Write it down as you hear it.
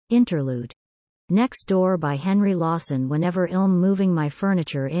Interlude. Next Door by Henry Lawson. Whenever I'm moving my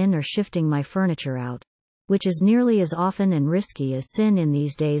furniture in or shifting my furniture out, which is nearly as often and risky as sin in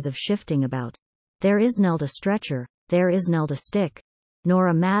these days of shifting about, there isn't a stretcher, there isn't a stick, nor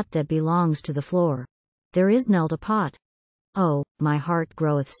a mat that belongs to the floor. There isn't a pot. Oh, my heart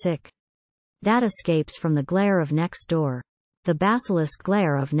groweth sick. That escapes from the glare of next door. The basilisk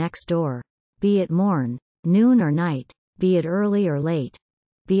glare of next door. Be it morn, noon or night, be it early or late,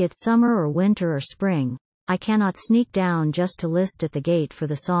 be it summer or winter or spring, I cannot sneak down just to list at the gate for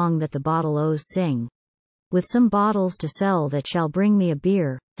the song that the bottle-ohs sing. With some bottles to sell that shall bring me a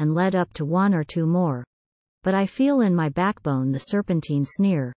beer, and lead up to one or two more. But I feel in my backbone the serpentine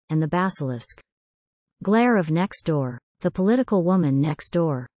sneer, and the basilisk glare of next door, the political woman next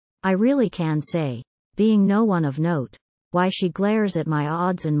door. I really can say, being no one of note, why she glares at my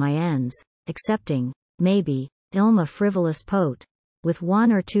odds and my ends, excepting, maybe, a frivolous pote, with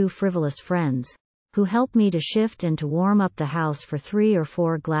one or two frivolous friends, who help me to shift and to warm up the house for 3 or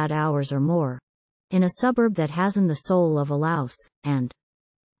 4 glad hours or more, in a suburb that hasn't the soul of a louse, and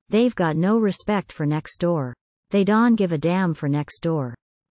they've got no respect for next door. They don't give a damn for next door.